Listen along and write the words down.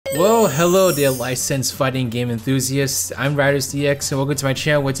Well, hello there licensed fighting game enthusiasts. I'm RidersDX and welcome to my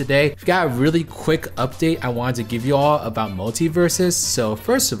channel where today I've got a really quick update I wanted to give you all about MultiVersus. So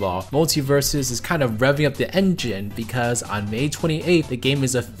first of all, MultiVersus is kind of revving up the engine because on May 28th, the game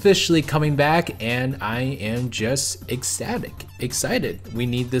is officially coming back and I am just ecstatic. Excited. We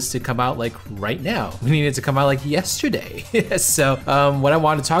need this to come out like right now. We need it to come out like yesterday. So what I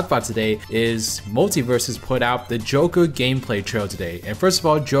want to talk about today is MultiVersus put out the Joker gameplay trail today. And first of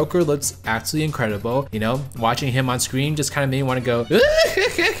all, Joker looks absolutely incredible. You know, watching him on screen just kind of made me want to go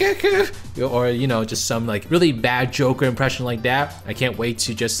or you know, just some like really bad Joker impression like that. I can't wait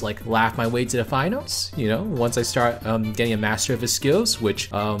to just like laugh my way to the finals, you know, once I start getting a master of his skills,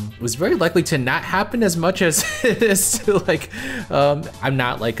 which was very likely to not happen as much as it is to like I'm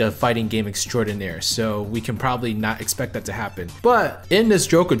not like a fighting game extraordinaire, so we can probably not expect that to happen. But in this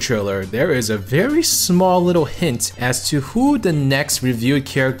Joker trailer, there is a very small little hint as to who the next reviewed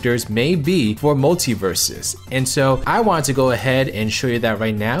characters may be for MultiVersus. And so I wanted to go ahead and show you that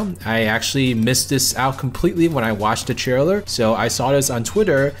right now. I actually missed this out completely when I watched the trailer. So I saw this on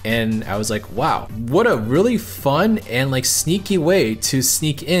Twitter and I was like, wow, what a really fun and like sneaky way to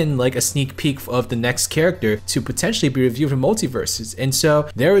sneak in like a sneak peek of the next character to potentially be reviewed for MultiVersus. And so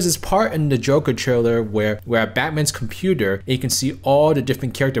there is this part in the Joker trailer where we're at Batman's computer and you can see all the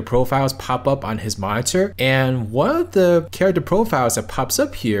different character profiles pop up on his monitor. And one of the character profiles that pops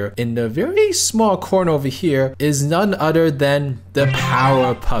up here in the very small corner over here is none other than the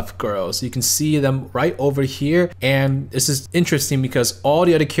Powerpuff Girls. You can see them right over here, and this is interesting because all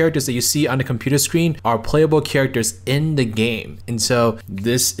the other characters that you see on the computer screen are playable characters in the game. And so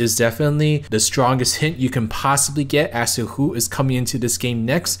this is definitely the strongest hint you can possibly get as to who is coming into this game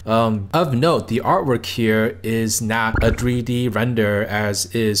next. Of note, the artwork here is not a 3D render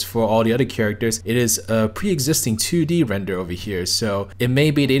as is for all the other characters. It is a pre-existing 2D render over here. So it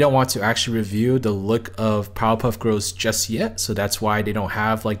may be they don't want to actually review the look of Powerpuff Girls just yet. So that's why they don't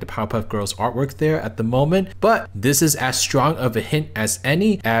have like the Powerpuff Girls artwork there at the moment. But this is as strong of a hint as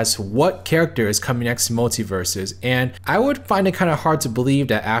any as what character is coming next to MultiVersus. And I would find it kind of hard to believe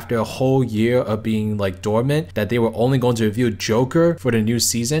that after a whole year of being like dormant, that they were only going to review Joker for the new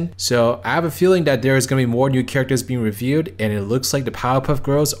season. So I have a feeling that there is going to be more new characters being reviewed, and it looks like the Powerpuff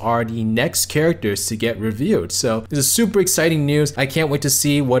Girls are the next characters to get reviewed. So this is super exciting news. I can't wait to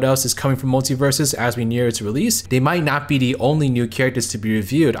see what else is coming from MultiVersus as we near its release. They might not be the only new characters to be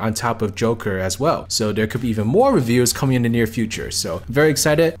reviewed on top of Joker as well. So there could be even more reviews coming in the near future. So very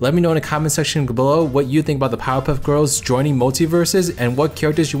excited. Let me know in the comment section below what you think about the Powerpuff Girls joining MultiVersus and what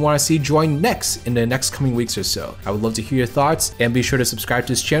characters you want to see join next in the next coming weeks or so. I would love to hear your thoughts, and be sure to subscribe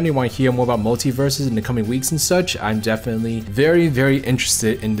to this channel if you want to hear more about MultiVersus in the coming weeks and such. I'm definitely very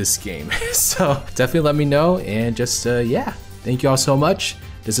interested in this game. So definitely let me know, and just yeah, thank you all so much.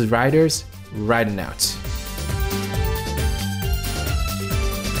 This is Riders, riding out.